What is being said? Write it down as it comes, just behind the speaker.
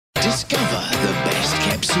Discover the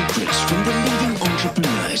best-kept secrets from the leading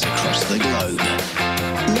entrepreneurs across the globe.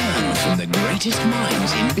 Learn from the greatest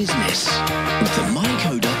minds in business with the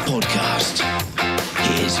MyCoda podcast.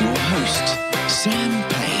 Here's your host, Sam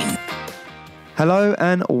Payne. Hello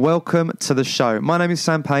and welcome to the show. My name is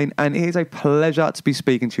Sam Payne and it is a pleasure to be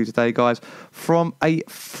speaking to you today, guys, from a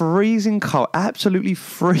freezing cold, absolutely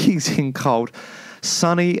freezing cold,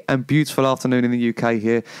 sunny and beautiful afternoon in the UK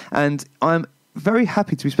here. And I'm very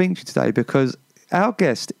happy to be speaking to you today because our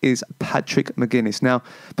guest is Patrick McGinnis. Now,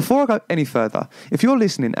 before I go any further, if you're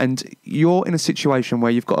listening and you're in a situation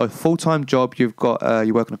where you've got a full-time job, you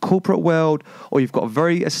work in a corporate world, or you've got a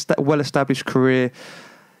very well-established career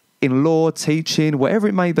in law, teaching, whatever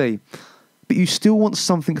it may be, but you still want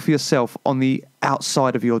something for yourself on the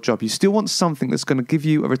outside of your job. You still want something that's going to give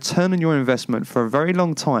you a return on your investment for a very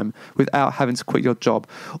long time without having to quit your job.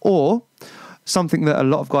 Or something that a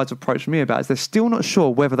lot of guys have approached me about is they're still not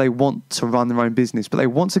sure whether they want to run their own business, but they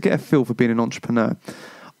want to get a feel for being an entrepreneur.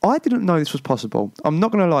 I didn't know this was possible. I'm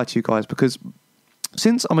not going to lie to you guys because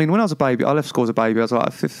when I was a baby, I left school as a baby. I was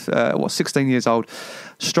like 16 years old,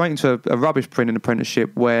 straight into a rubbish printing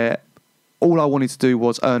apprenticeship where all I wanted to do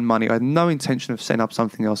was earn money. I had no intention of setting up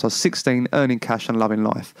something else. I was 16, earning cash and loving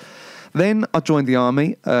life. Then I joined the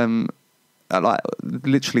army.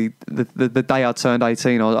 Literally the day I turned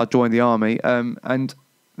 18, I joined the army. And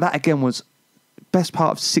that again was best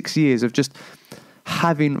part of 6 years of just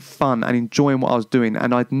having fun and enjoying what I was doing,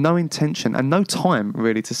 and I had no intention and no time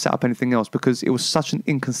really to set up anything else because it was such an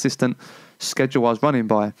inconsistent schedule I was running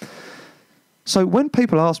by. So when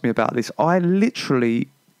people asked me about this, I literally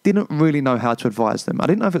didn't really know how to advise them. I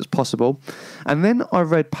didn't know if it was possible. And then I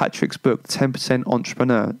read Patrick's book, 10%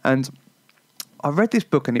 Entrepreneur, and I read this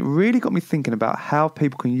book and it really got me thinking about how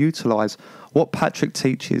people can utilize what Patrick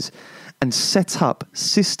teaches and set up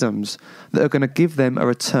systems that are going to give them a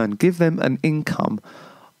return, give them an income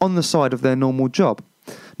on the side of their normal job.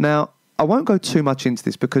 Now, I won't go too much into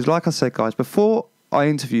this because, like I said, guys, before I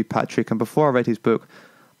interviewed Patrick and before I read his book,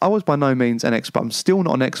 I was by no means an expert. I'm still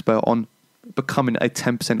not an expert on becoming a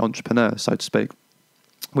 10% entrepreneur, so to speak,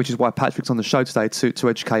 which is why Patrick's on the show today to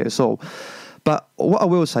educate us all. But what I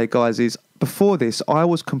will say, guys, is before this, I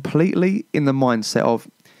was completely in the mindset of,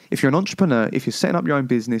 if you're an entrepreneur, if you're setting up your own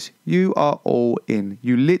business, you are all in.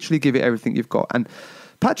 You literally give it everything you've got. And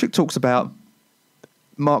Patrick talks about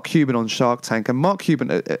Mark Cuban on Shark Tank. And Mark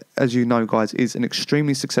Cuban, as you know, guys, is an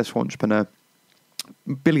extremely successful entrepreneur,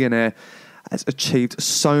 billionaire, has achieved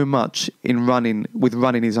so much in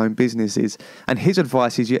running his own businesses. And his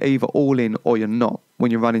advice is you're either all in or you're not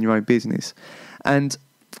when you're running your own business. And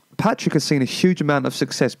Patrick has seen a huge amount of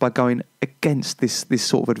success by going against this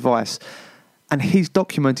sort of advice. And he's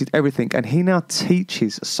documented everything, and he now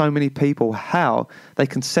teaches so many people how they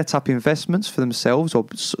can set up investments for themselves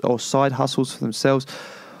or side hustles for themselves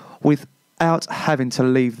without having to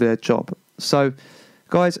leave their job. So,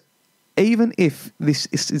 guys, even if this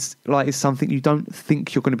is something you don't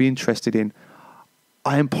think you're going to be interested in,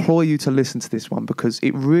 I implore you to listen to this one because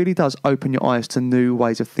it really does open your eyes to new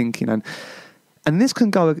ways of thinking. And this can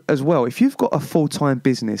go as well. If you've got a full-time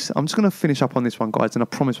business, I'm just going to finish up on this one, guys, and I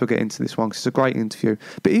promise we'll get into this one because it's a great interview.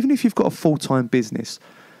 But even if you've got a full-time business,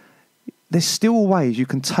 there's still ways you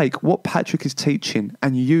can take what Patrick is teaching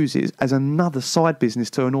and use it as another side business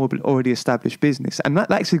to an already established business. And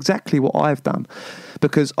that's exactly what I've done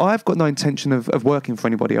because I've got no intention of working for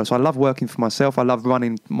anybody else. I love working for myself. I love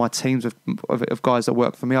running my teams of guys that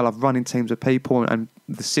work for me. I love running teams of people, and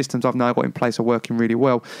the systems I've now got in place are working really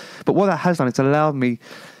well. But what that has done is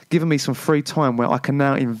given me some free time where I can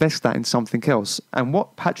now invest that in something else. And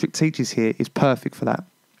what Patrick teaches here is perfect for that.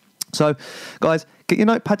 So, guys, get your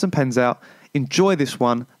notepads and pens out. Enjoy this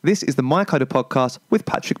one. This is the MyCoda podcast with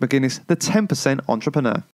Patrick McGinnis, the 10%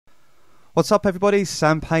 Entrepreneur. What's up, everybody?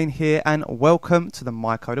 Sam Payne here, and welcome to the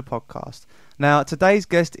MyCoda podcast. Now, today's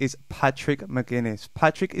guest is Patrick McGinnis.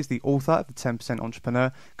 Patrick is the author of the 10%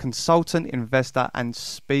 Entrepreneur, consultant, investor, and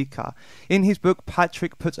speaker. In his book,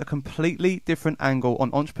 Patrick puts a completely different angle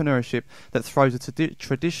on entrepreneurship that throws a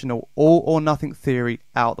traditional all or nothing theory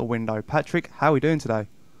out the window. Patrick, how are we doing today?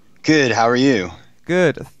 Good. How are you?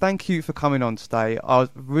 Good. Thank you for coming on today. I was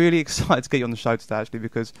really excited to get you on the show today, actually,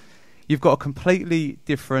 because you've got a completely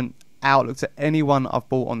different outlook to anyone I've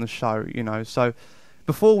brought on the show, So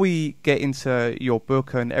before we get into your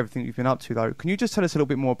book and everything you've been up to, though, can you just tell us a little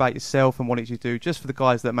bit more about yourself and what it is you do, just for the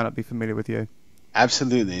guys that may not be familiar with you?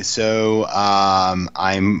 Absolutely. So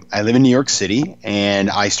I live in New York City,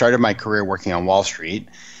 and I started my career working on Wall Street.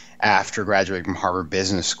 after graduating from Harvard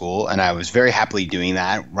Business School, and I was very happily doing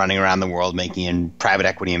that, running around the world making private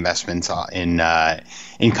equity investments in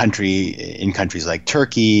countries like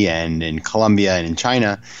Turkey and in Colombia and in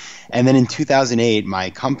China. And then in 2008,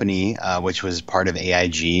 my company, which was part of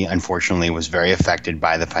AIG, unfortunately was very affected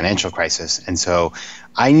by the financial crisis. And so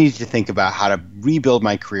I needed to think about how to rebuild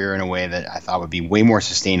my career in a way that I thought would be way more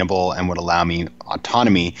sustainable and would allow me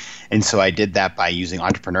autonomy. And so I did that by using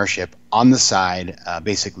entrepreneurship on the side,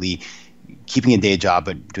 basically keeping a day job,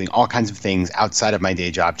 but doing all kinds of things outside of my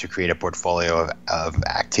day job to create a portfolio of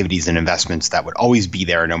activities and investments that would always be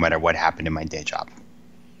there no matter what happened in my day job.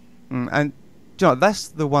 And you know, that's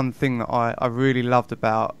the one thing that I really loved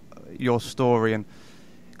about your story. And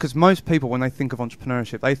because most people, when they think of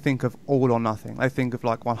entrepreneurship, they think of all or nothing. They think of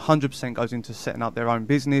like 100% goes into setting up their own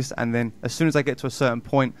business, and then as soon as they get to a certain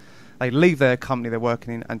point, they leave their company they're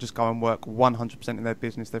working in and just go and work 100% in their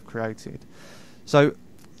business they've created. So,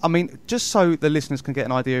 I mean, just so the listeners can get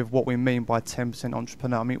an idea of what we mean by 10%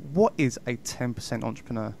 entrepreneur, I mean, what is a 10%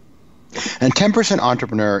 entrepreneur? And 10%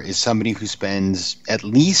 entrepreneur is somebody who spends at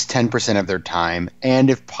least 10% of their time, and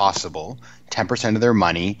if possible, 10% of their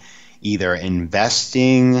money, either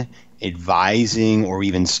investing, advising, or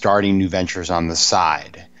even starting new ventures on the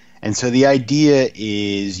side. And so the idea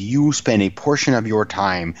is you spend a portion of your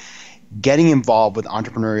time getting involved with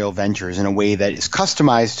entrepreneurial ventures in a way that is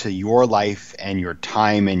customized to your life and your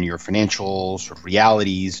time and your financial sort of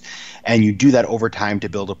realities. And you do that over time to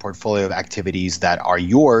build a portfolio of activities that are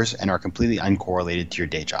yours and are completely uncorrelated to your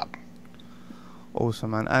day job.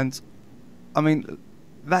 Awesome, man. And I mean,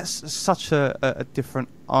 that's such a different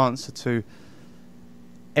answer to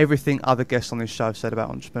everything other guests on this show have said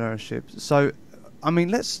about entrepreneurship. So, I mean,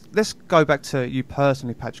 let's go back to you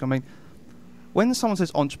personally, Patrick. I mean, when someone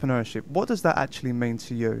says entrepreneurship, what does that actually mean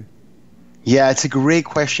to you? Yeah, it's a great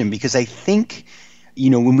question, because I think,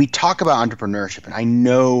 when we talk about entrepreneurship, and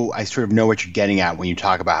I sort of know what you're getting at when you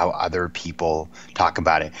talk about how other people talk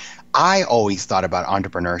about it. I always thought about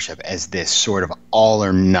entrepreneurship as this sort of all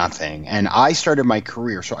or nothing. And I started my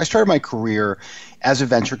career as a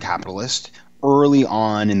venture capitalist early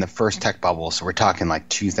on in the first tech bubble. So we're talking like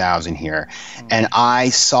 2000 here. And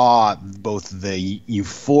I saw both the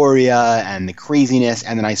euphoria and the craziness,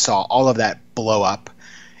 and then I saw all of that blow up.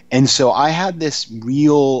 And so I had this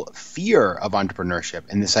real fear of entrepreneurship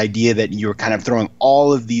and this idea that you're kind of throwing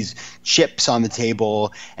all of these chips on the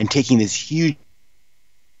table and taking this huge,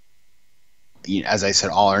 as I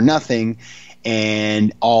said, all or nothing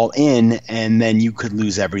and all in, and then you could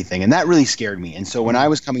lose everything. And that really scared me. And so when I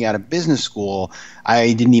was coming out of business school,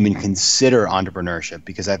 I didn't even consider entrepreneurship,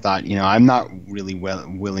 because I thought, I'm not really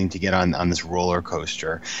willing to get on this roller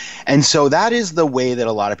coaster. And so that is the way that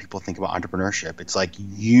a lot of people think about entrepreneurship. It's like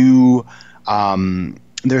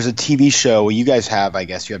there's a TV show you guys have, I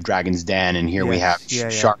guess you have Dragon's Den, and here we have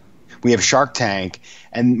We have Shark Tank,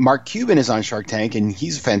 and Mark Cuban is on Shark Tank, and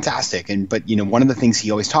he's fantastic. But one of the things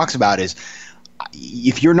he always talks about is,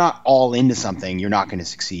 if you're not all into something, you're not going to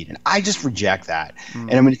succeed. And I just reject that.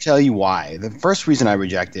 And I'm going to tell you why. The first reason I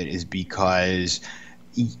reject it is because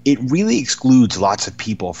it really excludes lots of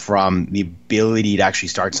people from the ability to actually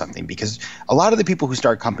start something, because a lot of the people who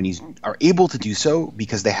start companies are able to do so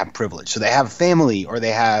because they have privilege. So they have family, or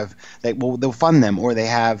they'll fund them, or they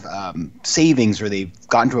have savings, or they've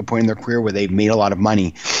gotten to a point in their career where they've made a lot of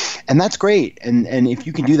money. And that's great. And if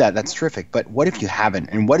you can do that, that's terrific. But what if you haven't?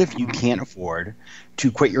 And what if you can't afford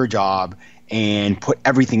to quit your job and put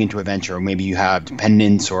everything into a venture? Or maybe you have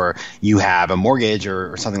dependents, or you have a mortgage,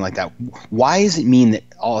 or something like that. Why does it mean that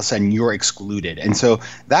all of a sudden you're excluded? And so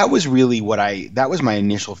that was really that was my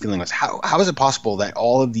initial feeling, was how is it possible that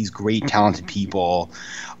all of these great talented people,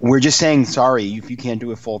 we're just saying, sorry, if you can't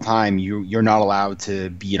do it full time, you're not allowed to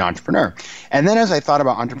be an entrepreneur. And then as I thought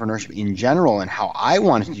about entrepreneurship in general and how I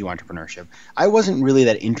wanted to do entrepreneurship, I wasn't really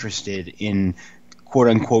that interested in quote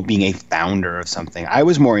unquote being a founder of something. I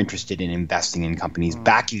was more interested in investing in companies,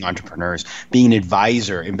 backing entrepreneurs, being an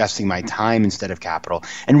advisor, investing my time instead of capital,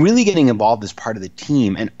 and really getting involved as part of the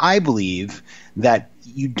team. And I believe that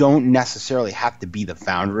you don't necessarily have to be the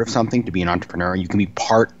founder of something to be an entrepreneur. You can be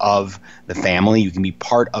part of the family. You can be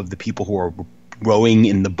part of the people who are rowing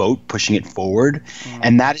in the boat, pushing it forward.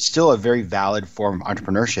 And that is still a very valid form of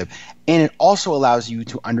entrepreneurship. And it also allows you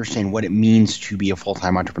to understand what it means to be a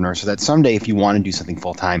full-time entrepreneur, so that someday if you want to do something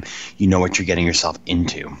full-time, you know what you're getting yourself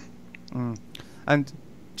into. And do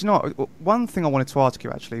you know what? One thing I wanted to ask you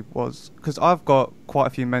actually was, because I've got quite a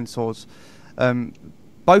few mentors,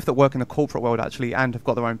 both that work in the corporate world actually and have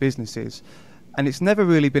got their own businesses. And it's never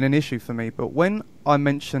really been an issue for me. But when I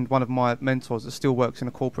mentioned one of my mentors that still works in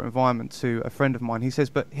a corporate environment to a friend of mine, he says,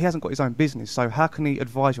 but he hasn't got his own business, so how can he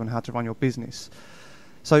advise you on how to run your business?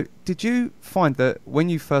 So did you find that when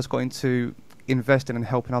you first got into investing and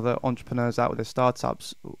helping other entrepreneurs out with their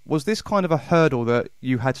startups, was this kind of a hurdle that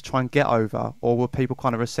you had to try and get over, or were people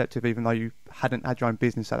kind of receptive even though you hadn't had your own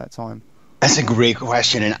business at that time? That's a great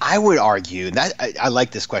question. And I would argue that I like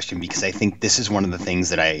this question because I think this is one of the things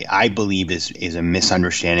that I believe is a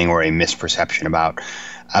misunderstanding or a misperception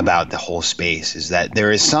about the whole space, is that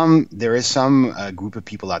there is some group of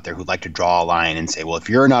people out there who'd like to draw a line and say, well, if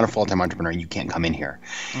you're not a full-time entrepreneur, you can't come in here.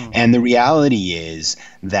 And the reality is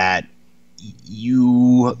that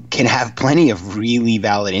you can have plenty of really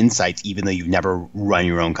valid insights even though you've never run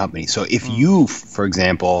your own company. So if you, for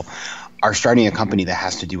example, are starting a company that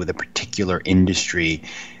has to do with a particular industry,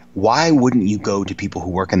 why wouldn't you go to people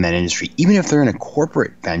who work in that industry, even if they're in a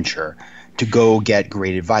corporate venture, to go get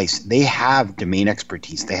great advice? They have domain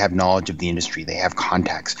expertise. They have knowledge of the industry. They have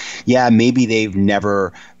contacts. Yeah, maybe they've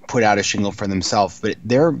never put out a shingle for themselves, but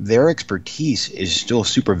their expertise is still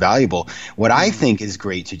super valuable. What I think is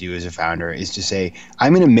great to do as a founder is to say,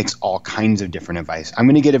 I'm going to mix all kinds of different advice. I'm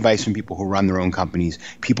going to get advice from people who run their own companies,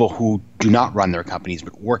 people who do not run their companies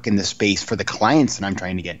but work in the space for the clients that I'm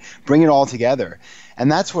trying to get. Bring it all together.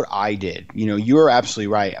 And that's what I did. You're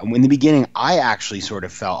absolutely right. In the beginning, I actually sort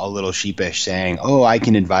of felt a little sheepish saying, oh, I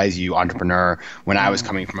can advise you, entrepreneur, when I was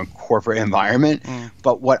coming from a corporate environment.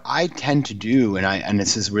 But what I tend to do, and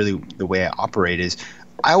this is really the way I operate, is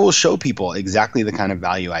I will show people exactly the kind of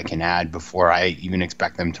value I can add before I even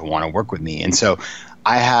expect them to want to work with me. And so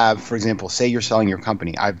I have, for example, say you're selling your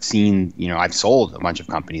company. I've sold a bunch of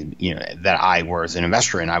companies, that I was an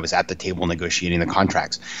investor in. I was at the table negotiating the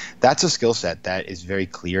contracts. That's a skill set that is very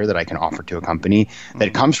clear that I can offer to a company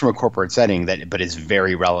that comes from a corporate setting but is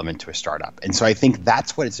very relevant to a startup. And so I think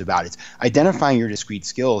that's what it's about. It's identifying your discrete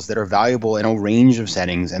skills that are valuable in a range of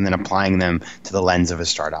settings and then applying them to the lens of a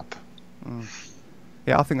startup.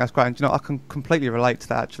 Yeah, I think that's great. And I can completely relate to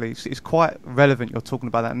that, actually. It's quite relevant you're talking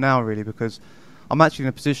about that now, really, because I'm actually in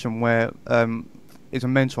a position where is a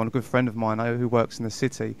mentor and a good friend of mine who works in the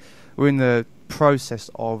city. We're in the process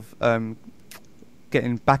of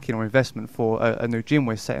getting backing or investment for a new gym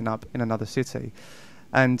we're setting up in another city.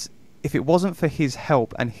 And if it wasn't for his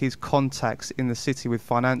help and his contacts in the city with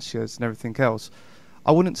financiers and everything else,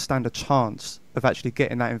 I wouldn't stand a chance of actually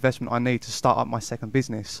getting that investment I need to start up my second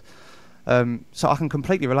business. So I can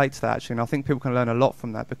completely relate to that, actually, and I think people can learn a lot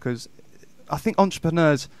from that, because I think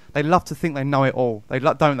entrepreneurs, they love to think they know it all.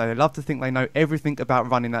 Don't they? They love to think they know everything about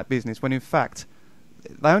running that business, when in fact,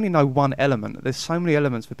 they only know one element. There's so many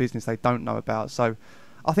elements for business they don't know about. So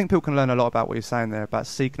I think people can learn a lot about what you're saying there, about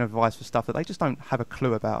seeking advice for stuff that they just don't have a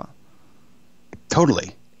clue about.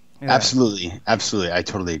 Totally. Yeah. Absolutely. I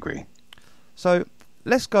totally agree. So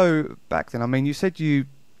let's go back then. I mean, you said you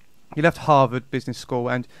left Harvard Business School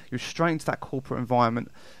and you were straight into that corporate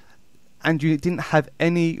environment, and you didn't have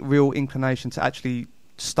any real inclination to actually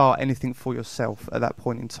start anything for yourself at that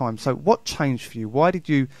point in time. So what changed for you? Why did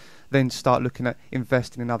you then start looking at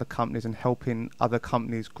investing in other companies and helping other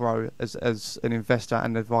companies grow as an investor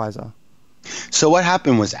and advisor? So what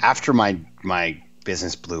happened was, after my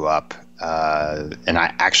business blew up, and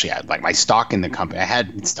I actually had my stock in the company. I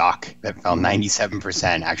had stock that fell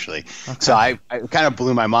 97% actually. Okay. So I kind of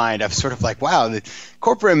blew my mind. I was sort of like, wow, the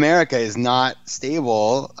corporate America is not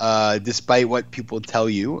stable, despite what people tell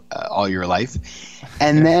you all your life.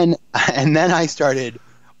 And then I started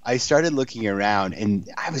looking around, and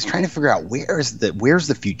I was trying to figure out where's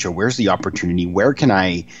the future, where's the opportunity, where can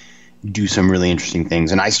I do some really interesting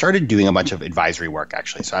things. And I started doing a bunch of advisory work,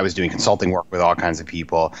 actually. So I was doing consulting work with all kinds of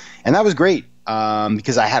people, and that was great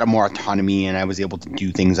because I had more autonomy and I was able to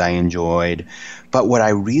do things I enjoyed. But what I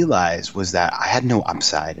realized was that I had no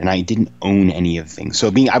upside and I didn't own any of things. So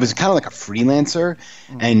I was kind of like a freelancer.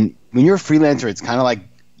 And when you're a freelancer, it's kind of like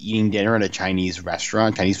eating dinner at a Chinese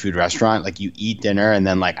food restaurant. Like, you eat dinner and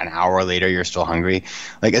then like an hour later you're still hungry.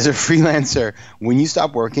 Like, as a freelancer, when you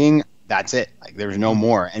stop working, that's it. Like, there's no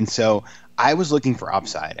more. And so I was looking for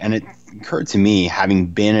upside, and it occurred to me, having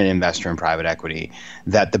been an investor in private equity,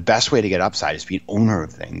 that the best way to get upside is to be an owner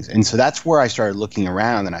of things. And so that's where I started looking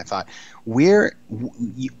around, and I thought, I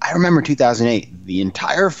remember 2008, the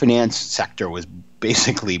entire finance sector was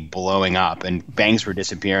basically blowing up and banks were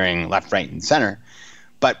disappearing left, right, and center.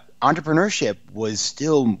 But entrepreneurship was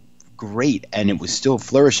still great, and it was still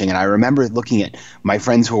flourishing. And I remember looking at my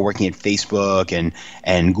friends who were working at Facebook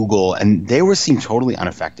and Google, and they seemed totally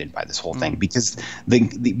unaffected by this whole thing, because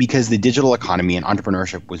the digital economy and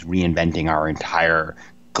entrepreneurship was reinventing our entire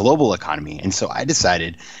global economy. And so I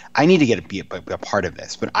decided I need to be a part of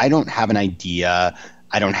this, but I don't have an idea.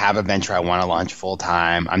 I don't have a venture I want to launch full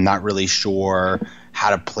time. I'm not really sure how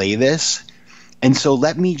to play this. And so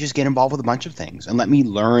let me just get involved with a bunch of things and let me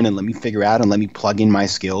learn and let me figure out and let me plug in my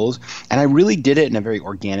skills. And I really did it in a very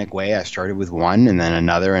organic way. I started with one and then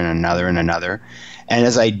another and another and another. And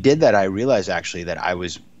as I did that, I realized actually that I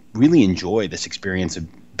was really enjoy this experience of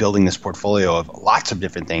building this portfolio of lots of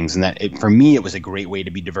different things. And that for me, it was a great way to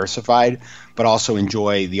be diversified, but also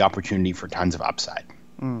enjoy the opportunity for tons of upside.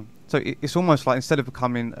 So it's almost like instead of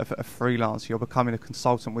becoming a freelancer, you're becoming a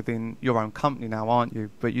consultant within your own company now, aren't you?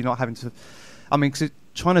 But you're not having to... I mean, cause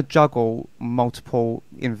trying to juggle multiple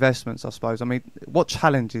investments, I suppose. I mean, what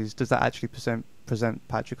challenges does that actually present,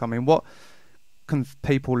 Patrick? I mean, what can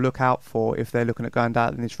people look out for if they're looking at going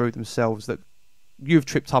down this route themselves that you've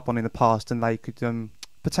tripped up on in the past and they could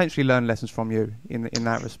potentially learn lessons from you in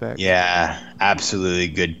that respect? Yeah, absolutely.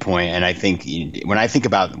 Good point. And I think when I think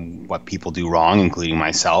about what people do wrong, including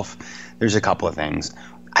myself, there's a couple of things.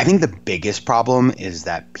 I think the biggest problem is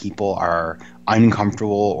that people are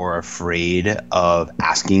uncomfortable or afraid of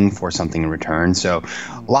asking for something in return. So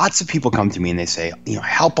lots of people come to me and they say, I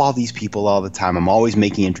help all these people all the time. I'm always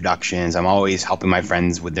making introductions. I'm always helping my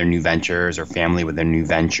friends with their new ventures or family with their new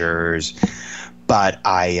ventures. But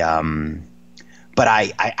I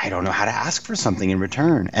don't know how to ask for something in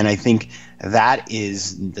return. And I think that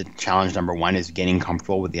is the challenge number one, is getting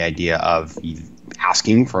comfortable with the idea of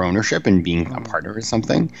asking for ownership and being a partner in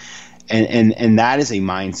something. And that is a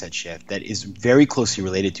mindset shift that is very closely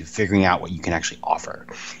related to figuring out what you can actually offer.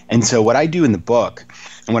 And so what I do in the book,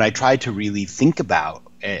 and what I try to really think about,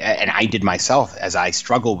 and I did myself as I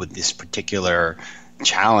struggled with this particular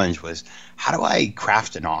challenge, was how do I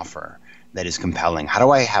craft an offer that is compelling? How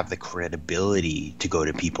do I have the credibility to go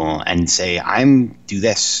to people and say, do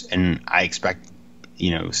this and I expect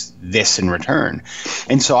this in return?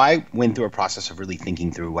 And so I went through a process of really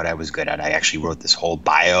thinking through what I was good at. I actually wrote this whole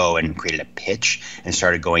bio and created a pitch and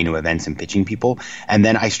started going to events and pitching people. And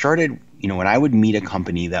then I started, when I would meet a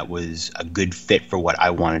company that was a good fit for what I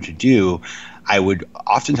wanted to do, I would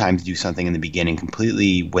oftentimes do something in the beginning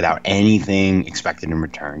completely without anything expected in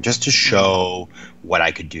return, just to show what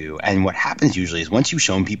I could do. And what happens usually is once you've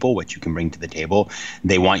shown people what you can bring to the table,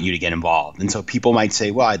 they want you to get involved. And so people might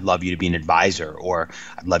say, well, I'd love you to be an advisor, or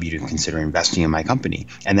I'd love you to consider investing in my company.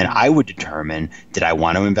 And then I would determine, did I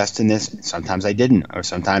want to invest in this? Sometimes I didn't, or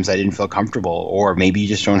sometimes I didn't feel comfortable, or maybe you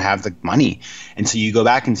just don't have the money. And so you go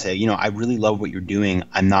back and say, I really love what you're doing.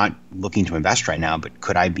 I'm not looking to invest right now, but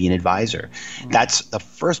could I be an advisor? That's the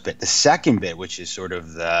first bit. The second bit, which is sort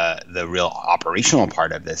of the real operational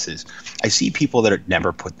part of this, is I see people that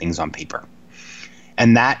never put things on paper.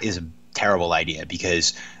 And that is a terrible idea,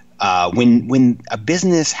 because when a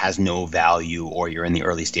business has no value, or you're in the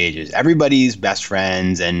early stages, everybody's best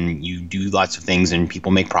friends and you do lots of things and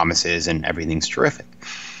people make promises and everything's terrific.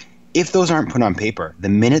 If those aren't put on paper, the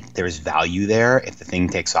minute there's value there, if the thing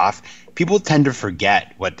takes off, people tend to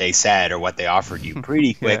forget what they said or what they offered you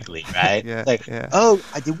pretty quickly, right? Oh,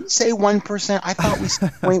 did we say 1%? I thought we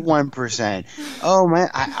said 0.1%. Oh, man,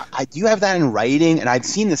 I do have that in writing, and I've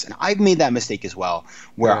seen this, and I've made that mistake as well,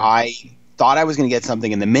 where I thought I was going to get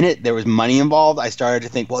something, and the minute there was money involved, I started to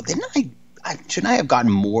think, well, shouldn't I have gotten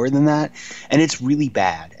more than that? And it's really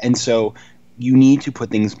bad. And so you need to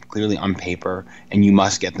put things clearly on paper, and you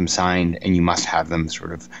must get them signed, and you must have them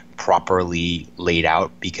sort of properly laid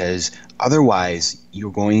out, because otherwise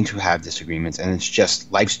you're going to have disagreements, and it's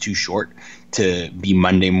just, life's too short to be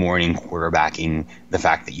Monday morning quarterbacking the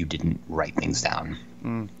fact that you didn't write things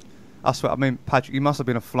down. I swear, I mean, Patrick, you must have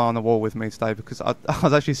been a fly on the wall with me today, because I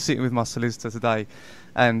was actually sitting with my solicitor today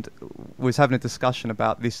and was having a discussion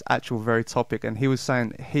about this actual very topic, and he was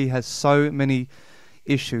saying he has so many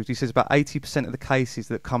issues. He says about 80% of the cases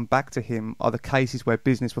that come back to him are the cases where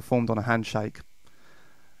business were formed on a handshake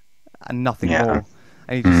and nothing more.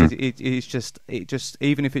 And he just says it just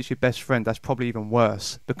even if it's your best friend, that's probably even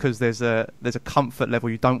worse, because there's a comfort level.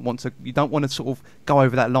 You don't want to sort of go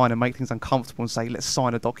over that line and make things uncomfortable and say, let's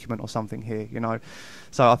sign a document or something here,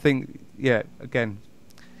 So I think, again,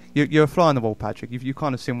 you're a fly on the wall, Patrick. You've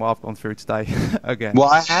kind of seen what I've gone through today again. Well,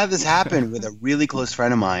 I had this happen with a really close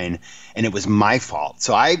friend of mine, and it was my fault.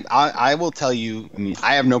 So I will tell you, I mean,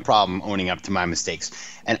 I have no problem owning up to my mistakes.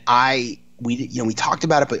 And we talked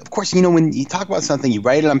about it, but of course, when you talk about something, you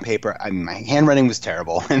write it on paper. My handwriting was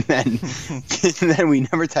terrible, and then we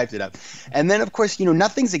never typed it up. And then, of course,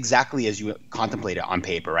 nothing's exactly as you contemplate it on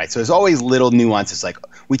paper, right? So there's always little nuances. Like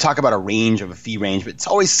we talk about a fee range, but it's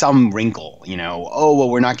always some wrinkle. Oh, well,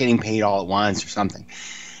 we're not getting paid all at once or something.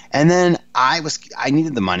 And then I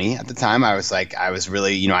needed the money at the time. I was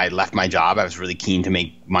really, I left my job. I was really keen to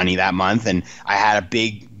make money that month, and I had a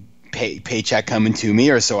big paycheck coming to me,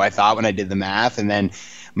 or so I thought when I did the math. And then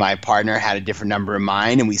my partner had a different number in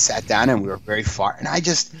mind, and we sat down and we were very far. And I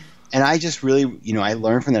just really, I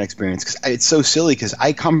learned from that experience, because it's so silly, because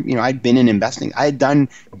I'd been in investing. I had done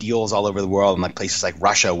deals all over the world in like places like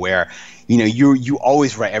Russia, where, you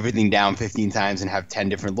always write everything down 15 times and have 10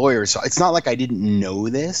 different lawyers. So it's not like I didn't know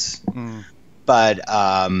this, but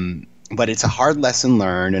it's a hard lesson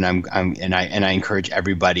learned. And I encourage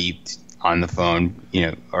everybody on the phone,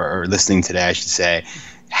 or listening today, I should say,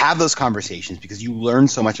 have those conversations, because you learn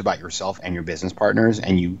so much about yourself and your business partners,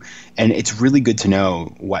 and it's really good to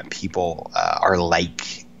know what people are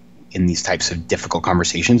like in these types of difficult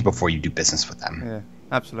conversations before you do business with them. Yeah,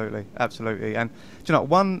 absolutely. And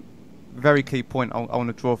one very key point I want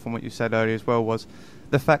to draw from what you said earlier as well was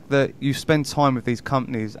the fact that you spend time with these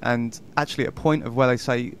companies, and actually at a point of where they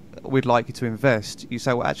say, we'd like you to invest, you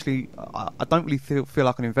say, well, actually, I don't really feel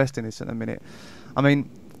I can invest in this at the minute. I mean,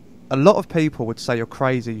 a lot of people would say you're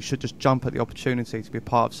crazy, you should just jump at the opportunity to be a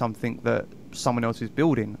part of something that someone else is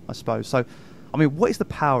building, I suppose. So, I mean, what is the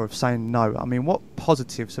power of saying no? I mean, what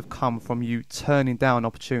positives have come from you turning down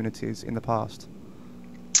opportunities in the past?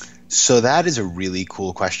 So that is a really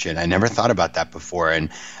cool question. I never thought about that before. And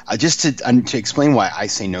just to explain why I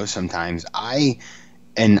say no sometimes, I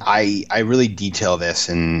really detail this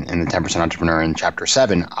in the 10% Entrepreneur in Chapter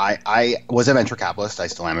 7. I was a venture capitalist. I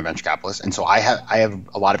still am a venture capitalist. And so I have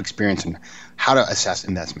a lot of experience in how to assess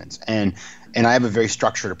investments. And I have a very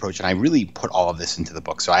structured approach, and I really put all of this into the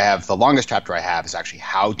book. So I have the longest chapter I have is actually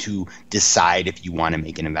how to decide if you want to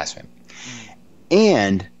make an investment.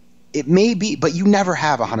 And it may be, but you never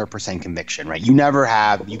have 100% conviction, right?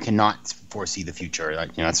 You cannot foresee the future.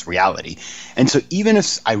 That's reality. And so even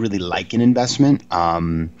if I really like an investment,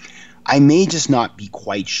 I may just not be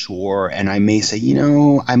quite sure, and I may say,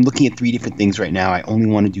 I'm looking at 3 different things right now. I only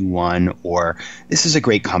want to do one, or this is a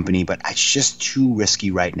great company, but it's just too risky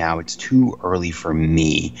right now. It's too early for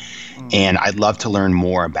me, and I'd love to learn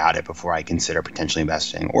more about it before I consider potentially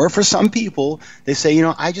investing. Or for some people, they say,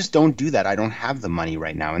 I just don't do that. I don't have the money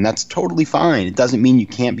right now, and that's totally fine. It doesn't mean you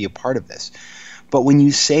can't be a part of this. But when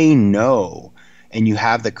you say no, and you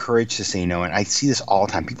have the courage to say no, and I see this all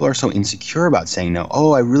the time. People are so insecure about saying no.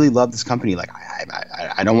 Oh, I really love this company. Like,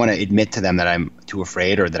 I don't want to admit to them that I'm too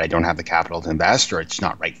afraid, or that I don't have the capital to invest, or it's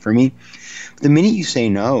not right for me. But the minute you say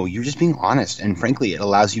no, you're just being honest. And frankly, it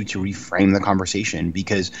allows you to reframe the conversation,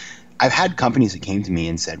 because I've had companies that came to me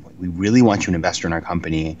and said, we really want you an investor in our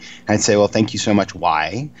company. And I'd say, well, thank you so much.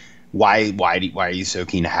 Why? Why are you so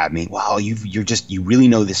keen to have me? Well, you really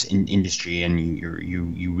know this industry, and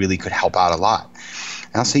you really could help out a lot.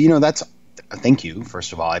 And I'll say, thank you,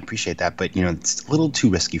 first of all, I appreciate that, but it's a little too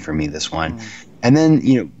risky for me, this one. And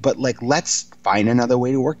then but let's find another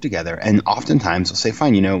way to work together. And oftentimes I'll say,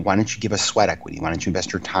 fine, why don't you give us sweat equity? Why don't you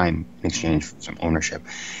invest your time in exchange for some ownership?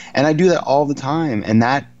 And I do that all the time, and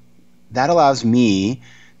that allows me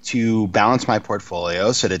to balance my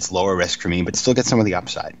portfolio so that it's lower risk for me, but still get some of the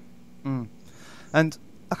upside. And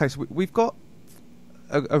okay, so we've got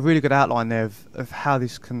a really good outline there of how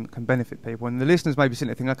this can benefit people, and the listeners may be sitting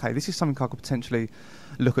there thinking, okay, this is something I could potentially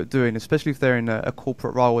look at doing, especially if they're in a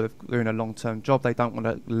corporate role, or they're in a long-term job, they don't want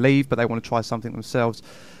to leave, but they want to try something themselves.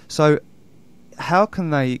 So how can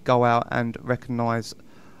they go out and recognise,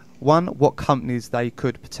 one, what companies they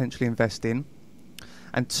could potentially invest in,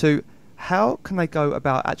 and 2, how can they go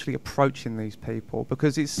about actually approaching these people?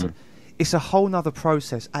 Because it's a whole nother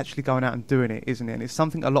process actually going out and doing it, isn't it? And it's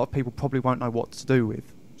something a lot of people probably won't know what to do with.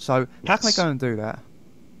 So how can they go and do that?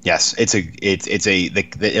 Yes, it's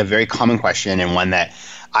a very common question, and one that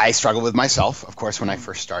I struggled with myself, of course, when I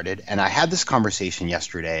first started. And I had this conversation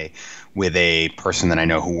yesterday with a person that I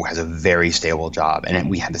know who has a very stable job, and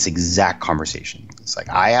we had this exact conversation. It's like,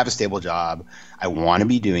 I have a stable job, I want to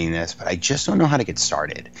be doing this, but I just don't know how to get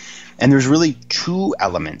started. And there's really 2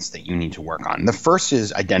 elements that you need to work on. The first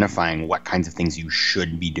is identifying what kinds of things you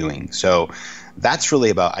should be doing. So that's really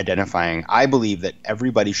about identifying. I believe that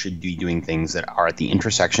everybody should be doing things that are at the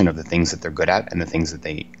intersection of the things that they're good at and the things that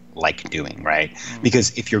they like doing, right?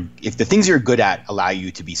 Because if the things you're good at allow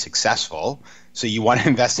you to be successful, so you want to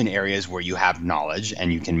invest in areas where you have knowledge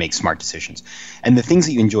and you can make smart decisions. And the things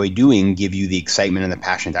that you enjoy doing give you the excitement and the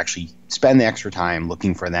passion to actually spend the extra time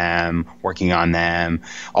looking for them, working on them,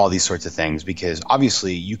 all these sorts of things. Because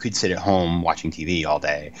obviously you could sit at home watching TV all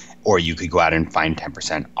day, or you could go out and find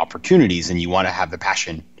 10% opportunities, and you want to have the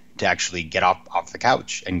passion to actually get off the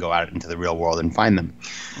couch and go out into the real world and find them.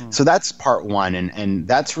 So that's part one, and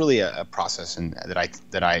that's really a process, and that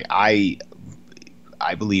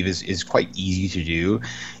I believe is quite easy to do.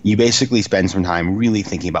 You basically spend some time really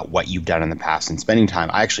thinking about what you've done in the past and spending time.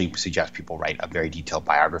 I actually suggest people write a very detailed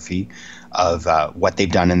biography of what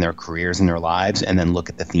they've done in their careers and their lives, and then look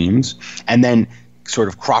at the themes, and then sort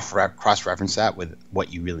of cross-reference that with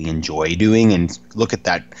what you really enjoy doing, and look at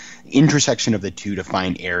that intersection of the two to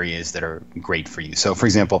find areas that are great for you. So, for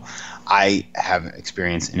example, I have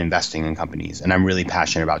experience in investing in companies, and I'm really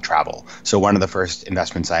passionate about travel. So one of the first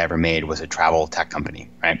investments I ever made was a travel tech company,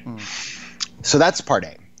 right? So that's part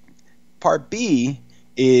A. Part B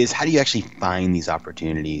is, how do you actually find these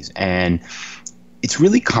opportunities? And it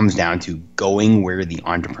really comes down to going where the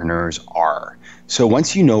entrepreneurs are. So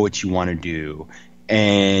once you know what you want to do,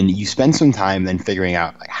 and you spend some time then figuring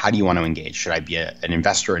out, like, how do you want to engage? Should I be an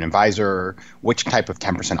investor, an advisor? Which type of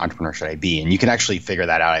 10% entrepreneur should I be? And you can actually figure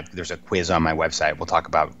that out. There's a quiz on my website we'll talk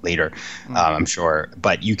about later, I'm sure.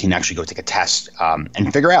 But you can actually go take a test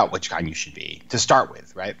and figure out which kind you should be to start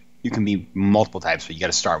with, right? You can be multiple types, but you got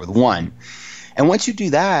to start with one. And once you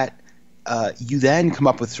do that, you then come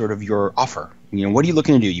up with sort of your offer. What are you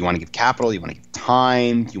looking to do? You want to give capital? You want to give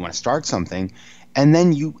time? You want to start something? And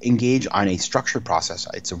then you engage on a structured process.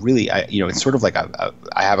 It's a really, it's sort of like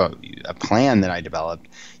I have a plan that I developed.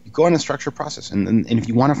 You go on a structured process, and if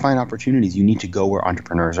you want to find opportunities, you need to go where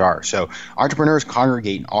entrepreneurs are. So entrepreneurs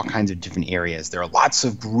congregate in all kinds of different areas. There are lots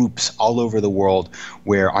of groups all over the world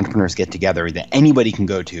where entrepreneurs get together that anybody can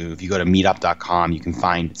go to. If you go to meetup.com, you can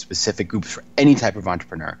find specific groups for any type of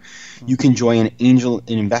entrepreneur. You can join an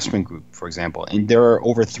investment group, for example. And there are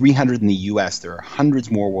over 300 in the US. There are hundreds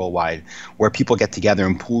more worldwide where people get together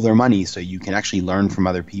and pool their money so you can actually learn from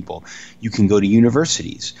other people. You can go to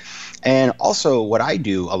universities. And also what I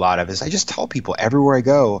do a lot of is I just tell people everywhere I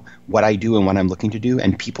go what I do and what I'm looking to do,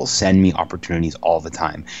 and people send me opportunities all the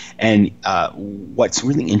time. And what's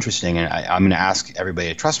really interesting, and I'm going to ask everybody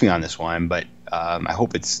to trust me on this one, but I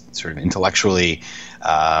hope it's sort of intellectually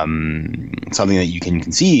something that you can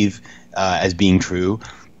conceive as being true,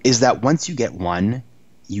 is that once you get one,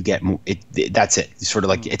 you get it. That's it. It's sort of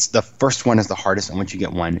like, it's the first one is the hardest, and once you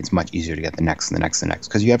get one, it's much easier to get the next and the next and the next,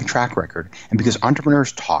 because you have a track record, and because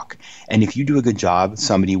entrepreneurs talk, and if you do a good job,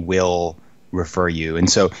 somebody will refer you. And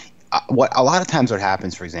so what a lot of times what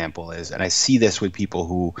happens, for example, is, and I see this with people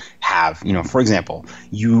who have, for example,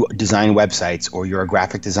 you design websites, or you're a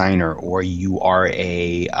graphic designer, or you are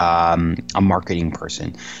a marketing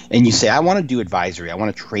person, and you say, I want to do advisory. I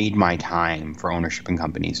want to trade my time for ownership in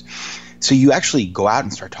companies. So you actually go out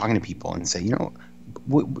and start talking to people and say,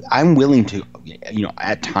 I'm willing to,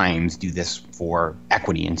 at times do this for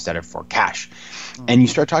equity instead of for cash. And you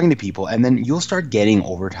start talking to people, and then you'll start getting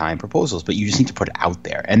over time proposals, but you just need to put it out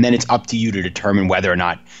there. And then it's up to you to determine whether or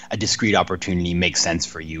not a discrete opportunity makes sense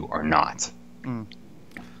for you or not.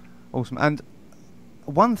 Awesome. And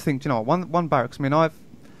one thing, one barrier, I mean, I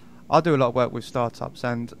do a lot of work with startups,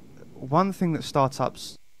 and one thing that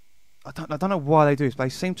startups, I don't know why they do this, but they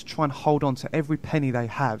seem to try and hold on to every penny they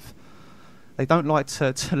have. They don't like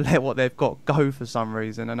to let what they've got go for some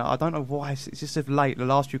reason, and I don't know why. It's just of late, the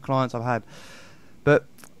last few clients I've had, but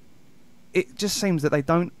it just seems that they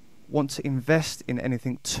don't want to invest in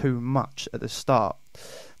anything too much at the start.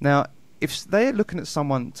 Now, if they're looking at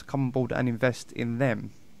someone to come on board and invest in them,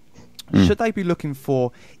 should they be looking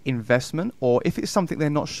for investment, or if it's something they're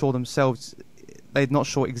not sure themselves, they're not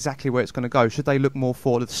sure exactly where it's going to go, should they look more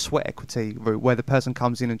for the sweat equity route, where the person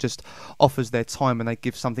comes in and just offers their time and they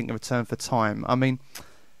give something in return for time? I mean,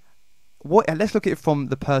 let's look at it from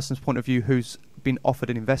the person's point of view who's been offered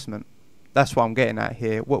an investment. That's what I'm getting at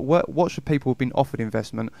here. What should people who've been offered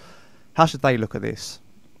investment, how should they look at this?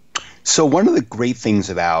 So one of the great things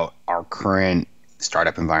about our current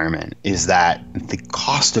startup environment is that the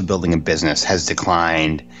cost of building a business has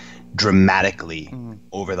declined dramatically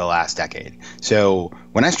over the last decade. So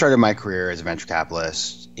when I started my career as a venture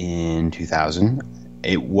capitalist in 2000,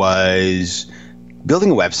 it was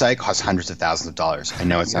building a website cost hundreds of thousands of dollars. I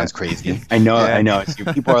know it sounds crazy. I know.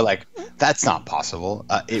 People are like, that's not possible.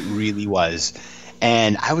 It really was.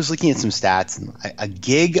 And I was looking at some stats, and a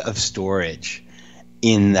gig of storage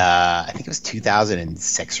in I think it was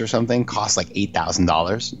 2006 or something, cost like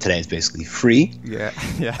 $8,000. Today it's basically free. Yeah.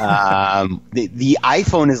 The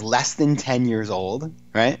iPhone is less than 10 years old,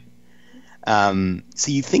 right?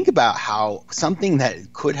 So you think about how something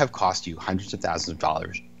that could have cost you hundreds of thousands of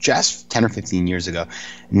dollars just 10 or 15 years ago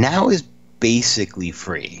now is basically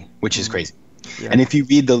free, which is crazy. Yeah. And if you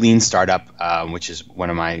read The Lean Startup, which is one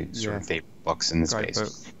of my sort of favorite books in the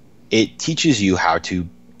space, it teaches you how to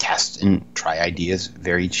test and try ideas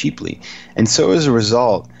very cheaply. And so as a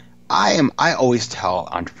result, I always tell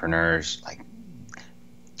entrepreneurs, like,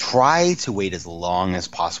 try to wait as long as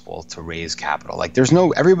possible to raise capital. Like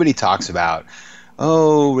everybody talks about,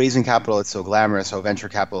 oh, raising capital, it's so glamorous, oh, venture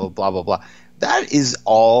capital, blah, blah, blah. That is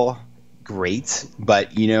all great,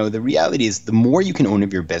 but the reality is the more you can own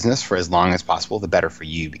of your business for as long as possible, the better for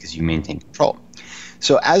you, because you maintain control.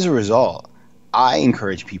 So as a result, I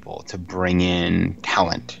encourage people to bring in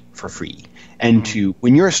talent for free. And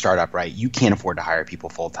when you're a startup, right, you can't afford to hire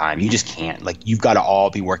people full time. You just can't. Like, you've got to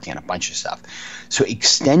all be working on a bunch of stuff. So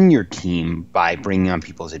extend your team by bringing on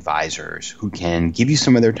people as advisors who can give you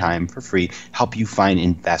some of their time for free, help you find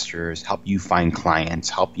investors, help you find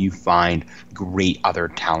clients, help you find great other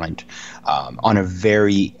talent on a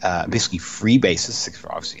very basically free basis,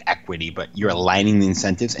 for obviously equity, but you're aligning the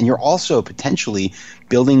incentives, and you're also potentially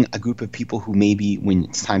building a group of people who may be, when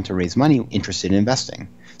it's time to raise money, interested in investing.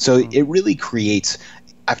 So it really creates,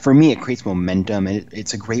 for me, it creates momentum, and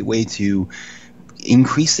it's a great way to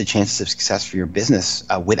increase the chances of success for your business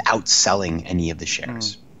without selling any of the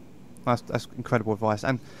shares. That's incredible advice.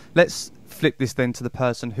 And let's flip this then to the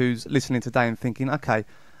person who's listening today and thinking, okay,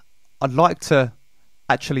 I'd like to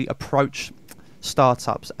actually approach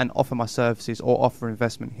startups and offer my services or offer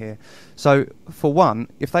investment here. So for one,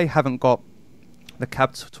 if they haven't got the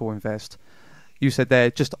capital to invest, you said they're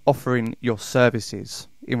just offering your services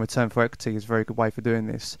in return for equity is a very good way for doing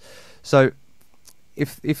this. So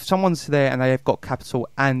if someone's there and they have got capital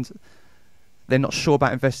and they're not sure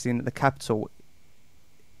about investing the capital,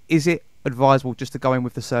 is it advisable just to go in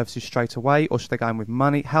with the services straight away, or should they go in with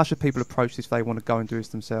money? How should people approach this if they want to go and do this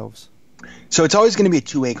themselves? So it's always going to be a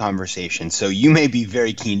two-way conversation. So you may be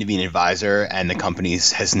very keen to be an advisor, and the company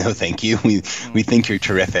says, no, thank you. We think you're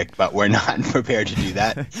terrific, but we're not prepared to do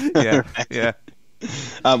that. Yeah, yeah.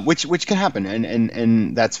 Which can happen,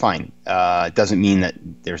 and that's fine. It doesn't mean that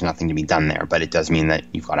there's nothing to be done there, but it does mean that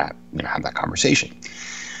you've got to have that conversation.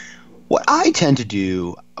 What I tend to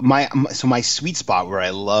do, my sweet spot where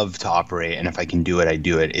I love to operate, and if I can do it, I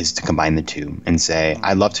do it, is to combine the two and say,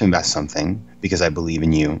 I'd love to invest something because I believe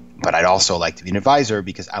in you, but I'd also like to be an advisor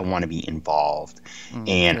because I want to be involved.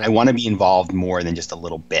 I want to be involved more than just a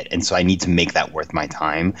little bit. And so I need to make that worth my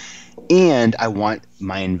time. And I want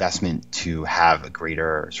my investment to have a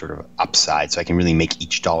greater sort of upside so I can really make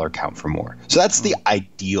each dollar count for more. So that's the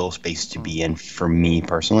ideal space to be in for me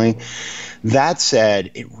personally. That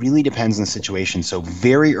said, it really depends on the situation. So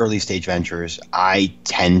very early stage ventures, I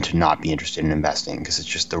tend to not be interested in investing because it's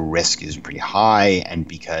just the risk is pretty high, and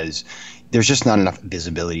because there's just not enough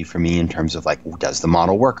visibility for me in terms of like, does the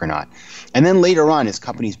model work or not? And then later on, as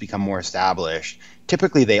companies become more established,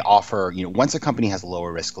 typically they offer, once a company has a lower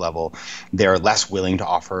risk level, they're less willing to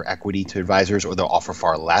offer equity to advisors, or they'll offer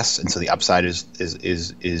far less. And so the upside is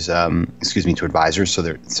to advisors.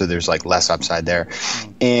 So there's like less upside there.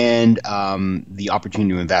 And the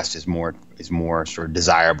opportunity to invest is more sort of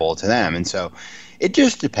desirable to them. And so it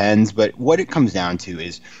just depends. But what it comes down to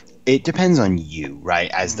is, it depends on you,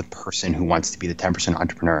 right, as the person who wants to be the 10%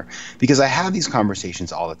 entrepreneur. Because I have these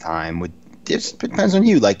conversations all the time. It depends on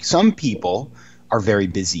you. Like, some people are very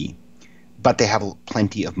busy, but they have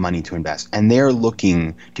plenty of money to invest, and they're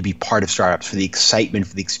looking to be part of startups for the excitement,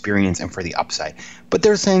 for the experience, and for the upside. But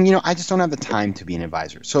they're saying, I just don't have the time to be an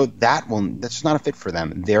advisor. So that's not a fit for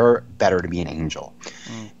them. They're better to be an angel.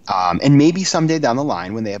 And maybe someday down the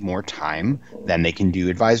line, when they have more time, then they can do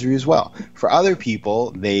advisory as well. For other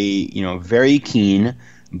people, they, very keen,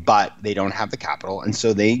 but they don't have the capital, and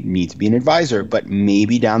so they need to be an advisor. But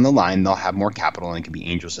maybe down the line, they'll have more capital and can be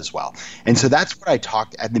angels as well. And so that's what I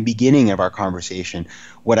talked at the beginning of our conversation.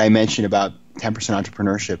 What I mentioned about 10%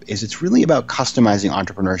 entrepreneurship is it's really about customizing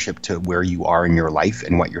entrepreneurship to where you are in your life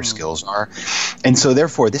and what your skills are. And so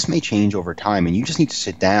therefore, this may change over time, and you just need to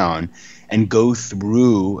sit down and go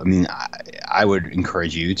through. I mean, I would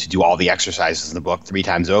encourage you to do all the exercises in the book 3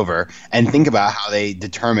 times over and think about how they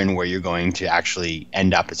determine where you're going to actually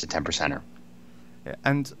end up as a 10%er. Yeah,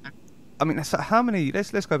 and I mean, so how many?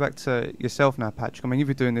 Let's go back to yourself now, Patrick. I mean, you've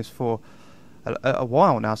been doing this for a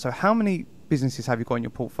while now. So how many businesses have you got in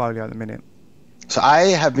your portfolio at the minute? So I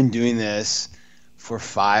have been doing this for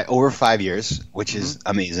over 5 years, which is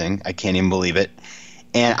amazing. I can't even believe it.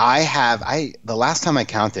 And the last time I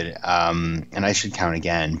counted, and I should count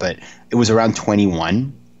again, but it was around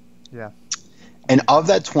 21. Yeah. And of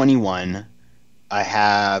that 21, I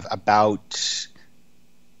have about,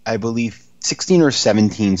 I believe, 16 or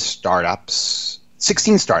 17 startups,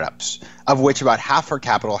 16 startups, of which about half are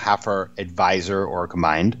capital, half are advisor or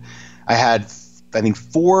combined. I had, I think,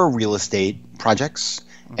 4 real estate projects.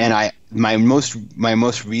 And my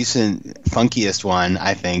most recent, funkiest one,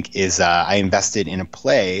 I think, is I invested in a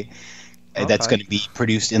play that's going to be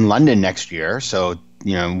produced in London next year. So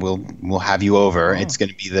we'll have you over. It's going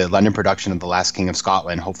to be the London production of The Last King of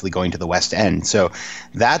Scotland, hopefully going to the West End. So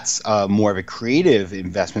that's more of a creative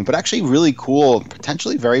investment, but actually really cool,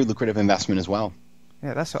 potentially very lucrative investment as well.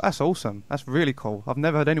 Yeah, that's awesome. That's really cool. I've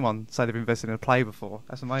never heard anyone say they've invested in a play before.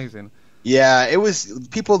 That's amazing. Yeah, it was.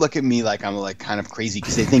 People look at me like I'm like kind of crazy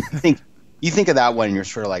because they think you think of that one and you're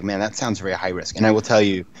sort of like, man, that sounds very high risk. And I will tell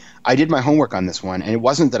you, I did my homework on this one, and it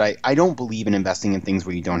wasn't that I don't believe in investing in things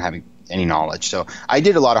where you don't have any knowledge. So I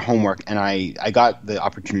did a lot of homework, and I got the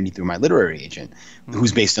opportunity through my literary agent,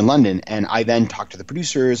 who's based in London. And I then talked to the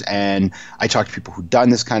producers, and I talked to people who've done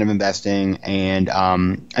this kind of investing, and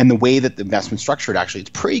the way that the investment's structured, actually, it's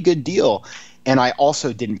a pretty good deal. And I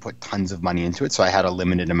also didn't put tons of money into it, so I had a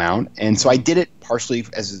limited amount. And so I did it partially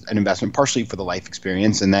as an investment, partially for the life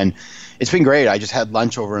experience. And then it's been great. I just had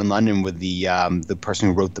lunch over in London with the person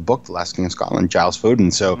who wrote the book, The Last King of Scotland, Giles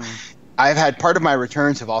Foden. So I've had part of my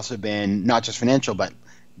returns have also been not just financial, but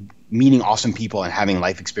meeting awesome people and having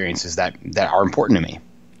life experiences that are important to me.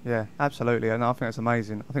 Yeah, absolutely. And I think that's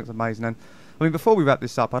amazing. And I mean, before we wrap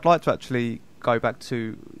this up, I'd like to actually go back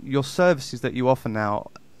to your services that you offer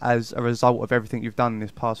now as a result of everything you've done in this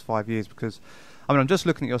past 5 years, because I mean, I'm just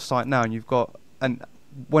looking at your site now, and and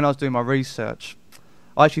when I was doing my research,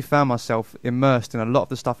 I actually found myself immersed in a lot of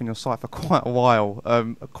the stuff in your site for quite a while,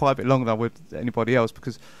 quite a bit longer than I would anybody else,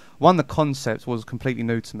 because one, the concept was completely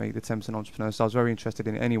new to me, the 10% Entrepreneur, so I was very interested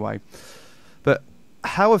in it anyway. But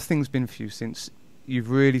how have things been for you since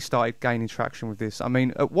you've really started gaining traction with this? I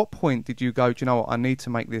mean, at what point did you go, do you know what, I need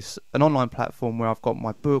to make this an online platform where I've got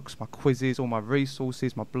my books, my quizzes, all my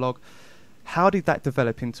resources, my blog? How did that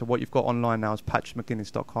develop into what you've got online now as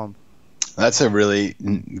patrickmcginnis.com? That's a really,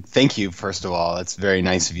 thank you, first of all. That's very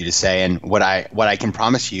nice of you to say. And what I can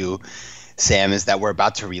promise you, Sam, is that we're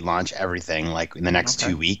about to relaunch everything like in the next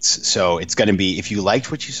 2 weeks. So it's going to be, if you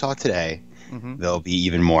liked what you saw today, there'll be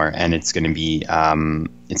even more, and it's going to be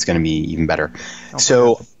even better.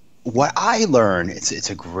 So what I learned, it's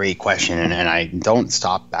a great question, and I don't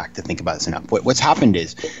stop back to think about this enough. What's happened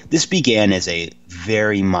is this began as a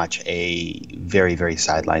very very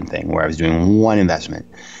sideline thing where I was doing one investment,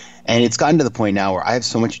 and it's gotten to the point now where I have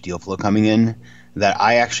so much deal flow coming in that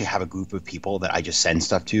I actually have a group of people that I just send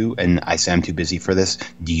stuff to, and I say, I'm too busy for this.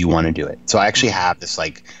 Do you want to do it? So I actually have this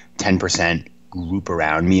like 10% group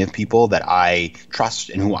around me of people that I trust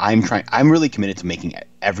and who I'm really committed to making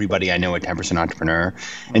everybody I know a 10% entrepreneur.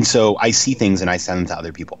 And so I see things and I send them to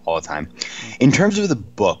other people all the time. In terms of the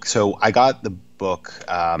book, so I got the book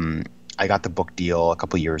deal a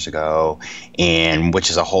couple of years ago, and which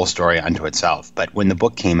is a whole story unto itself. But when the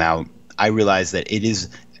book came out, I realized that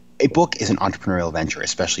a book is an entrepreneurial venture,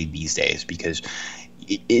 especially these days, because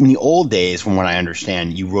in the old days, from what I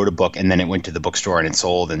understand, you wrote a book and then it went to the bookstore and it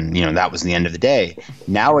sold, and that was the end of the day.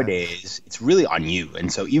 Nowadays, it's really on you.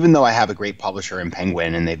 And so even though I have a great publisher in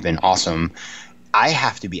Penguin and they've been awesome, I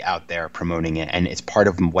have to be out there promoting it, and it's part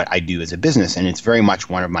of what I do as a business, and it's very much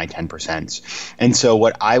one of my 10%. And so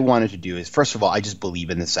what I wanted to do is, first of all, I just believe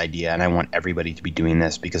in this idea, and I want everybody to be doing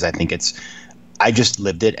this because I think I just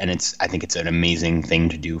lived it, and I think it's an amazing thing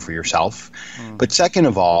to do for yourself. But second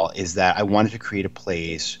of all is that I wanted to create a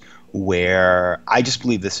place where I just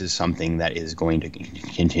believe this is something that is going to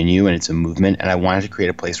continue, and it's a movement, and I wanted to create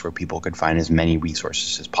a place where people could find as many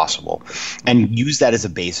resources as possible and use that as a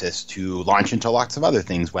basis to launch into lots of other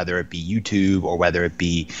things, whether it be YouTube or whether it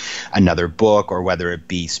be another book or whether it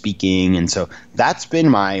be speaking. And so that's been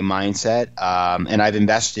my mindset, and I've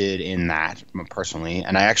invested in that personally,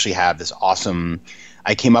 and I actually have this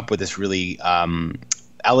I came up with this really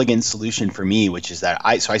elegant solution for me, which is that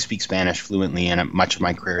I speak Spanish fluently, and much of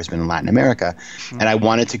my career has been in Latin America, and I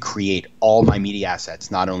wanted to create all my media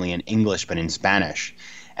assets not only in English but in Spanish.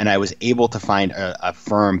 And I was able to find a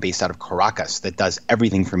firm based out of Caracas that does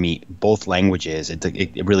everything for me, both languages.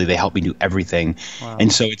 It really, they help me do everything. Wow.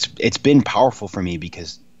 And so it's been powerful for me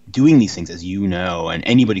because doing these things, as you know, and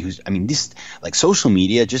anybody this like social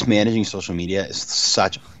media, just managing social media is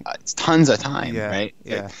it's tons of time, right?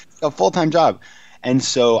 Yeah. It's a full-time job. And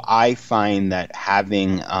so I find that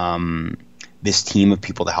having this team of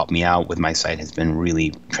people to help me out with my site has been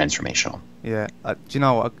really transformational. Yeah. Do you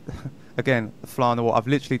know what? Again, a fly on the wall. I've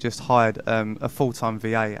literally just hired a full-time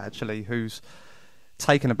VA, actually, who's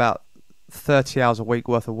taken about 30 hours a week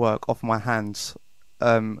worth of work off my hands.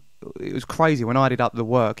 It was crazy when I added up the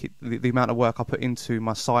work, the amount of work I put into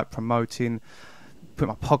my site, promoting, put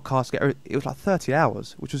my podcast together. It was like 30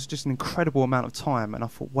 hours, which was just an incredible amount of time. And I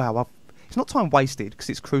thought, wow, it's not time wasted because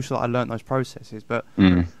it's crucial that I learned those processes, but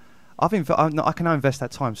I can now invest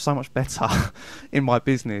that time so much better in my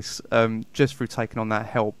business just through taking on that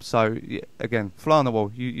help. So yeah, again, fly on the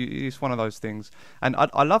wall. It's one of those things. And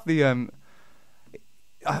I love the.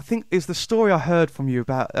 I think it's the story I heard from you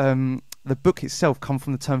about the book itself come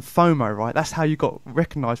from the term FOMO, right? That's how you got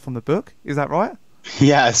recognised from the book. Is that right?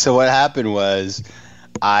 Yeah. So what happened was,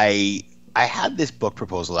 I had this book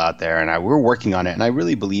proposal out there, and we were working on it, and I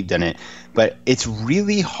really believed in it. But it's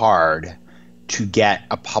really hard to get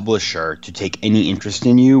a publisher to take any interest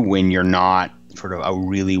in you when you're not sort of a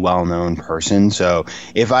really well-known person. So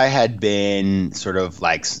if I had been sort of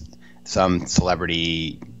like some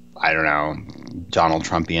celebrity, I don't know, Donald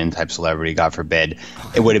Trumpian type celebrity, God forbid,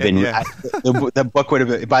 it would have been the book would have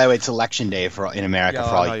been. By the way, it's election day in America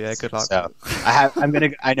for all you. Yeah, good luck. So I'm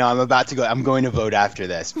going to vote after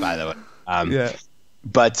this. By the way,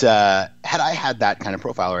 But had I had that kind of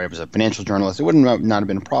profile, or I was a financial journalist, it wouldn't not have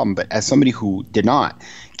been a problem. But as somebody who did not,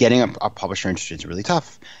 getting a publisher interested is really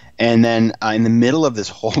tough. And then in the middle of this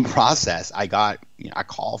whole process, I got a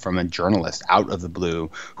call from a journalist out of the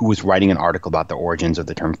blue who was writing an article about the origins of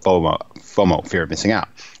the term FOMO, fear of missing out.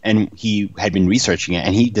 And he had been researching it,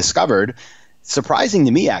 and he discovered, surprising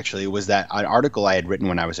to me actually, was that an article I had written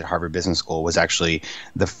when I was at Harvard Business School was actually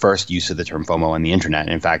the first use of the term FOMO on the internet.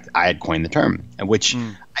 And in fact, I had coined the term, which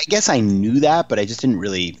I guess I knew that, but I just didn't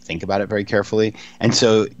really think about it very carefully. And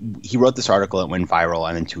so he wrote this article, it went viral,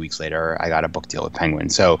 and then 2 weeks later, I got a book deal with Penguin.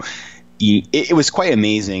 So it was quite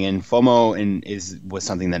amazing, and FOMO was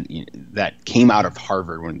something that came out of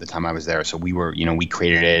Harvard when the time I was there. So we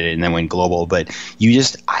created it and then went global. But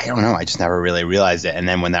I don't know, I just never really realized it. And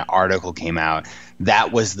then when that article came out,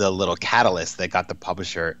 that was the little catalyst that got the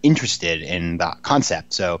publisher interested in the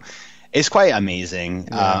concept. So it's quite amazing.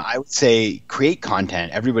 Yeah. I would say create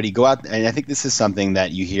content. Everybody go out, and I think this is something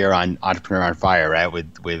that you hear on Entrepreneur on Fire, right?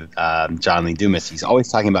 With John Lee Dumas, he's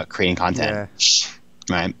always talking about creating content,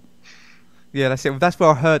 right? Yeah, that's it. That's where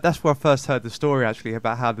I first heard the story actually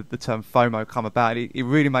about how the term FOMO come about. It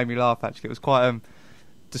really made me laugh actually. It was quite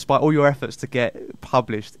despite all your efforts to get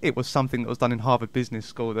published, it was something that was done in Harvard Business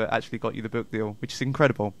School that actually got you the book deal, which is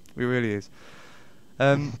incredible. It really is.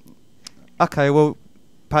 Okay, well,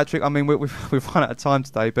 Patrick, I mean, we've run out of time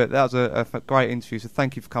today, but that was a great interview, so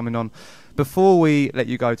thank you for coming on. Before we let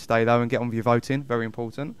you go today, though, and get on with your voting, very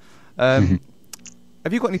important, have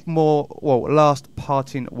you got any more, last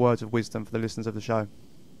parting words of wisdom for the listeners of the show?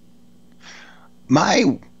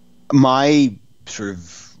 My sort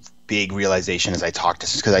of big realization as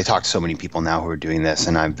because I talk to so many people now who are doing this,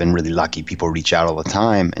 and I've been really lucky. People reach out all the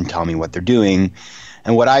time and tell me what they're doing.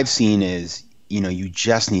 And what I've seen is, you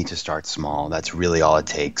just need to start small. That's really all it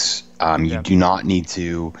takes. You do not need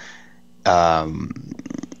to,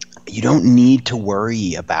 you don't need to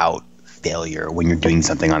worry about failure when you're doing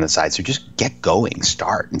something on the side. So just get going,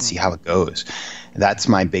 start, and see how it goes. That's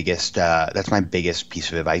my biggest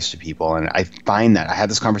piece of advice to people. And I find that I had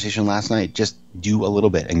this conversation last night. Just do a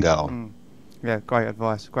little bit and go. Yeah, great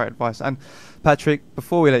advice. And Patrick,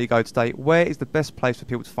 before we let you go today, where is the best place for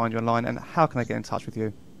people to find you online, and how can they get in touch with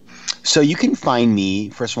you? So you can find me,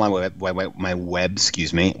 first of all, my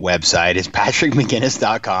website is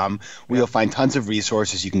patrickmcginnis.com, where you'll find tons of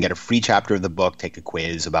resources. You can get a free chapter of the book, take a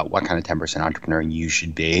quiz about what kind of 10% entrepreneur you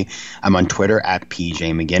should be. I'm on Twitter at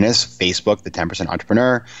PJMcGinnis, Facebook, the 10%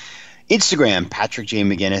 Entrepreneur, Instagram, Patrick J.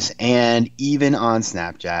 McGinnis, and even on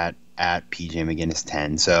Snapchat at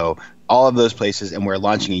PJMcGinnis10. So all of those places, and we're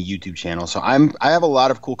launching a YouTube channel. So I have a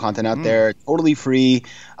lot of cool content out there, totally free.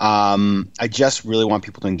 I just really want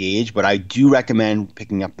people to engage, but I do recommend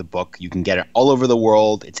picking up the book. You can get it all over the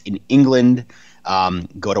world. It's in England.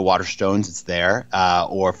 Go to Waterstones, it's there,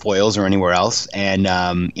 or Foyles or anywhere else. And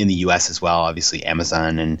in the US as well, obviously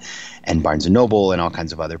Amazon and Barnes & Noble and all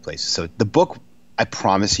kinds of other places. So the book, I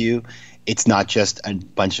promise you, it's not just a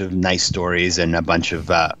bunch of nice stories and a bunch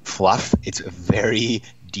of fluff. It's very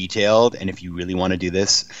detailed, and if you really want to do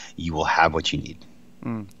this, you will have what you need.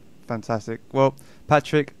 Fantastic. Well,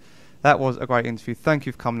 Patrick, that was a great interview. Thank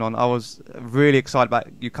you for coming on. I was really excited about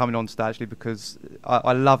you coming on today, actually, because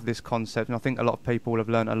I love this concept, and I think a lot of people will have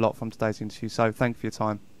learned a lot from today's interview. So thank you for your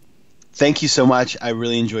time. Thank you so much. I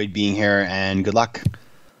really enjoyed being here, and good luck.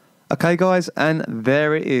 Okay, guys, and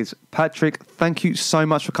there it is. Patrick, thank you so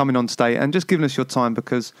much for coming on today and just giving us your time,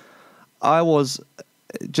 because I was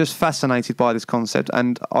just fascinated by this concept,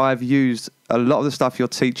 and I've used a lot of the stuff you're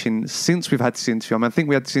teaching since we've had this interview. I mean, I think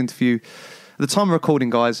we had this interview at the time of recording,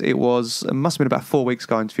 guys. It must have been about 4 weeks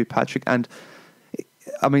ago I interviewed Patrick, and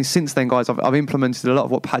I mean, since then, guys, I've implemented a lot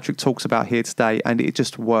of what Patrick talks about here today, and it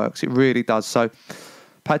just works. It really does. So,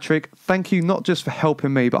 Patrick, thank you not just for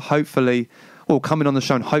helping me, but hopefully coming on the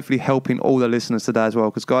show and hopefully helping all the listeners today as well.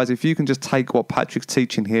 Because, guys, if you can just take what Patrick's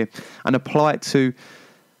teaching here and apply it to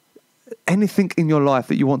anything in your life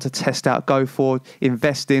that you want to test out, go for,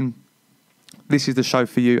 invest in, this is the show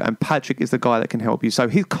for you, and Patrick is the guy that can help you. So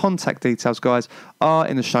his contact details, guys, are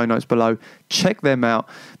in the show notes below. Check them out,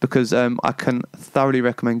 because I can thoroughly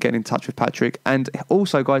recommend getting in touch with Patrick. And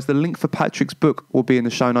also, guys, the link for Patrick's book will be in the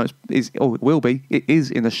show notes. It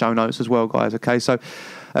is in the show notes as well, guys. Okay, so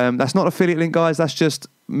that's not an affiliate link, guys. That's just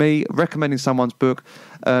me recommending someone's book,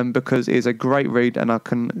 because it is a great read, and I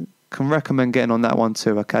can recommend getting on that one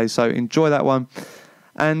too. Okay, so enjoy that one.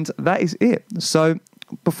 And that is it. So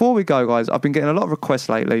before we go, guys, I've been getting a lot of requests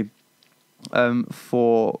lately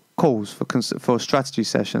for calls, for strategy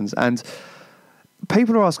sessions, and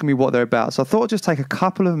people are asking me what they're about. So I thought I'd just take a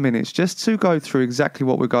couple of minutes just to go through exactly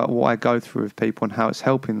what I go through with people and how it's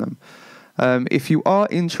helping them. If you are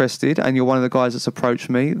interested and you're one of the guys that's approached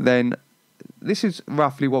me, then this is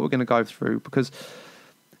roughly what we're going to go through, because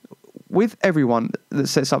with everyone that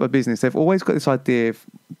sets up a business, they've always got this idea of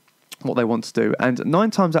what they want to do. And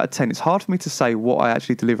 9 times out of 10, it's hard for me to say what I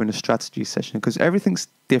actually deliver in a strategy session, because everything's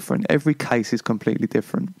different. Every case is completely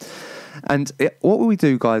different. And what we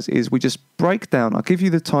do, guys, is we just break down. I'll give you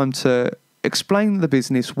the time to explain the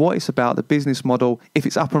business, what it's about, the business model. If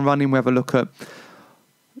it's up and running, we have a look at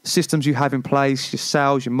systems you have in place, your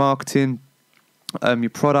sales, your marketing, your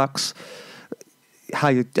products, how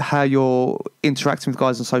you're interacting with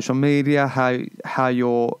guys on social media, how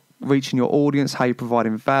you're reaching your audience, how you're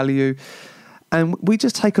providing value. And we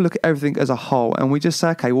just take a look at everything as a whole, and we just say,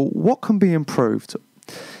 okay, well, what can be improved?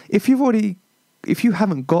 If you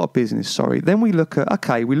haven't got a business, then we look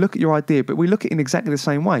at your idea, but we look at it in exactly the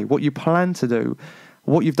same way. What you plan to do,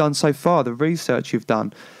 what you've done so far, the research you've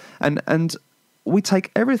done. And we take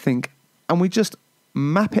everything and we just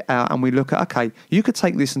map it out, and we look at, okay, you could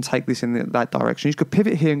take this and take this in that direction. You could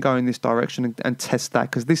pivot here and go in this direction and test that,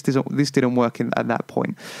 because this didn't work at that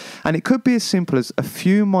point. And it could be as simple as a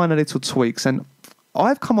few minor little tweaks. And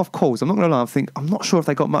I've come off calls, I'm not going to lie, I think, I'm not sure if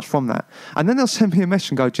they got much from that. And then they'll send me a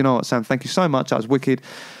message and go, do you know what, Sam, thank you so much, that was wicked.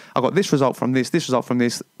 I got this result from this result from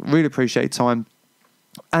this, really appreciate your time.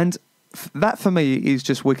 And that for me is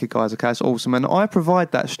just wicked, guys. Okay, it's awesome. And I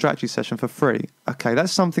provide that strategy session for free. Okay,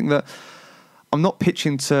 that's something that I'm not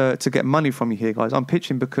pitching to get money from you here, guys. I'm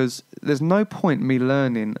pitching because there's no point me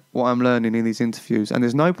learning what I'm learning in these interviews, and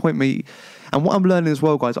there's no point me, and what I'm learning as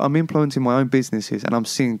well, guys, I'm implementing my own businesses and I'm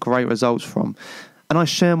seeing great results from. And I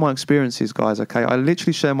share my experiences, guys, okay? I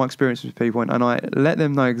literally share my experiences with people, and I let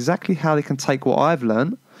them know exactly how they can take what I've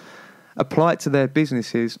learned, apply it to their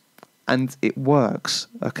businesses, and it works,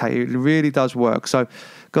 okay? It really does work. So,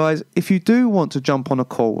 guys, if you do want to jump on a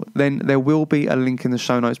call, then there will be a link in the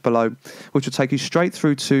show notes below, which will take you straight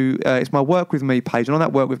through to, it's my Work With Me page. And on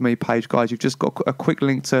that Work With Me page, guys, you've just got a quick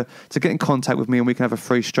link to get in contact with me, and we can have a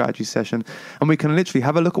free strategy session. And we can literally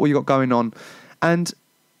have a look at what you've got going on and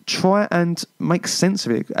try and make sense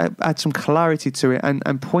of it, add some clarity to it,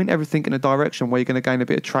 and point everything in a direction where you're going to gain a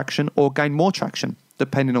bit of traction or gain more traction,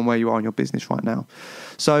 depending on where you are in your business right now.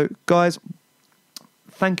 So, guys,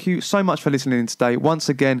 thank you so much for listening in today. Once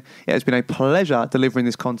again, it has been a pleasure delivering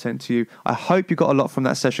this content to you. I hope you got a lot from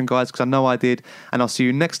that session, guys, because I know I did. And I'll see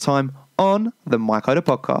you next time on the MyCoda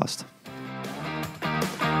podcast.